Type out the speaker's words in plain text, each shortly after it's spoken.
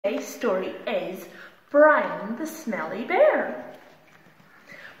Today's story is Brian the Smelly Bear.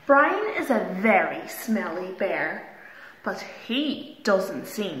 Brian is a very smelly bear, but he doesn't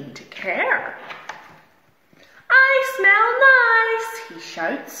seem to care. I smell nice, he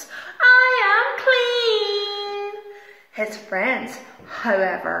shouts. I am clean. His friends,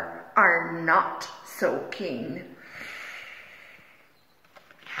 however, are not so keen.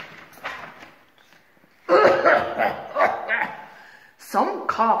 Some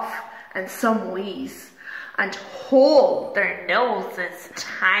cough and some wheeze and hold their noses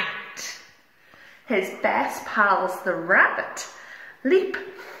tight. His best pals, the rabbit, leap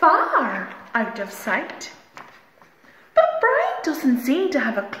far out of sight. But Brian doesn't seem to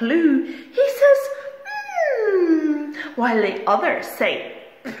have a clue. He says, while the others say,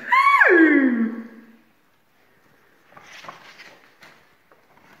 pooh.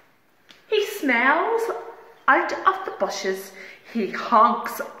 He smells out of the bushes. He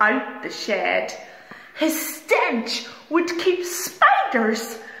honks out the shed. His stench would keep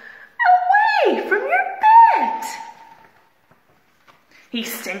spiders away from your bed. He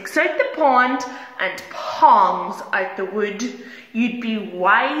stinks out the pond and pongs out the wood. You'd be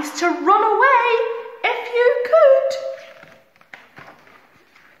wise to run away if you could.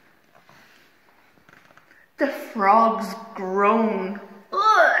 The frogs groan.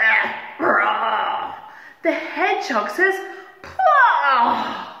 The hedgehog says,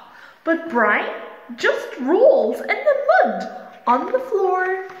 "Pah!" But Brian just rolls in the mud on the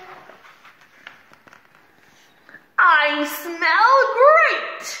floor. I smell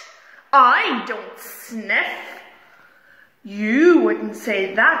great. I don't sniff. You wouldn't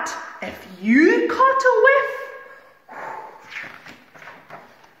say that if you caught a whiff.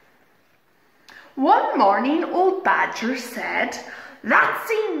 One morning, old Badger said, "That's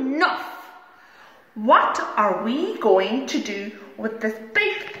enough. What are we going to do with this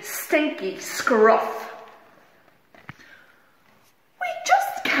big stinky scruff? We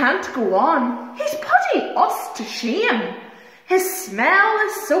just can't go on. He's putting us to shame. His smell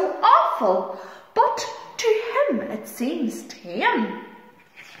is so awful, but to him it seems tame."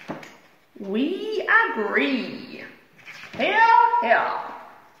 We agree. Hear, hear.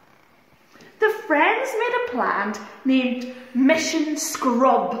 The friends made a plan named Mission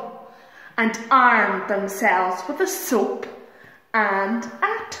Scrub and armed themselves with a soap and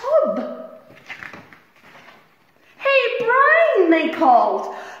a tub. "Hey, Brian," they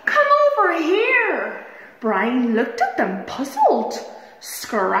called, "come over here." Brian looked at them puzzled,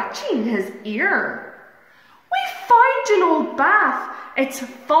 scratching his ear. "We found an old bath. It's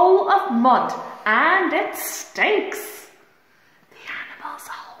full of mud and it stinks." The animals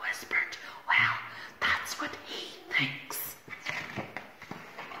all whispered, "Well, that's what he thinks."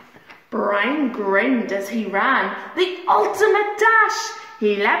 Brian grinned as he ran, the ultimate dash.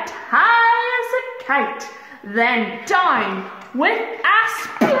 He leapt high as a kite, then down with a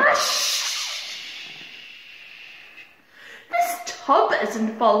splash. This tub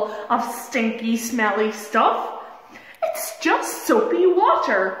isn't full of stinky, smelly stuff. It's just soapy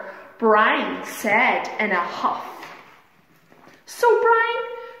water, Brian said in a huff. So Brian,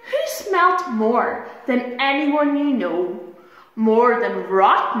 who smelt more than anyone you know? More than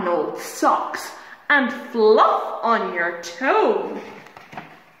rotten old socks and fluff on your toe?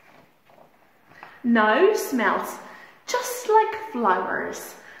 Now smells just like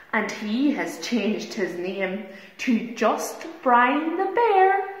flowers, and he has changed his name to just Brian the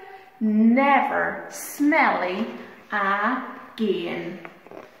Bear, never smelly again.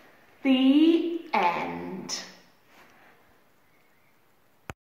 The end.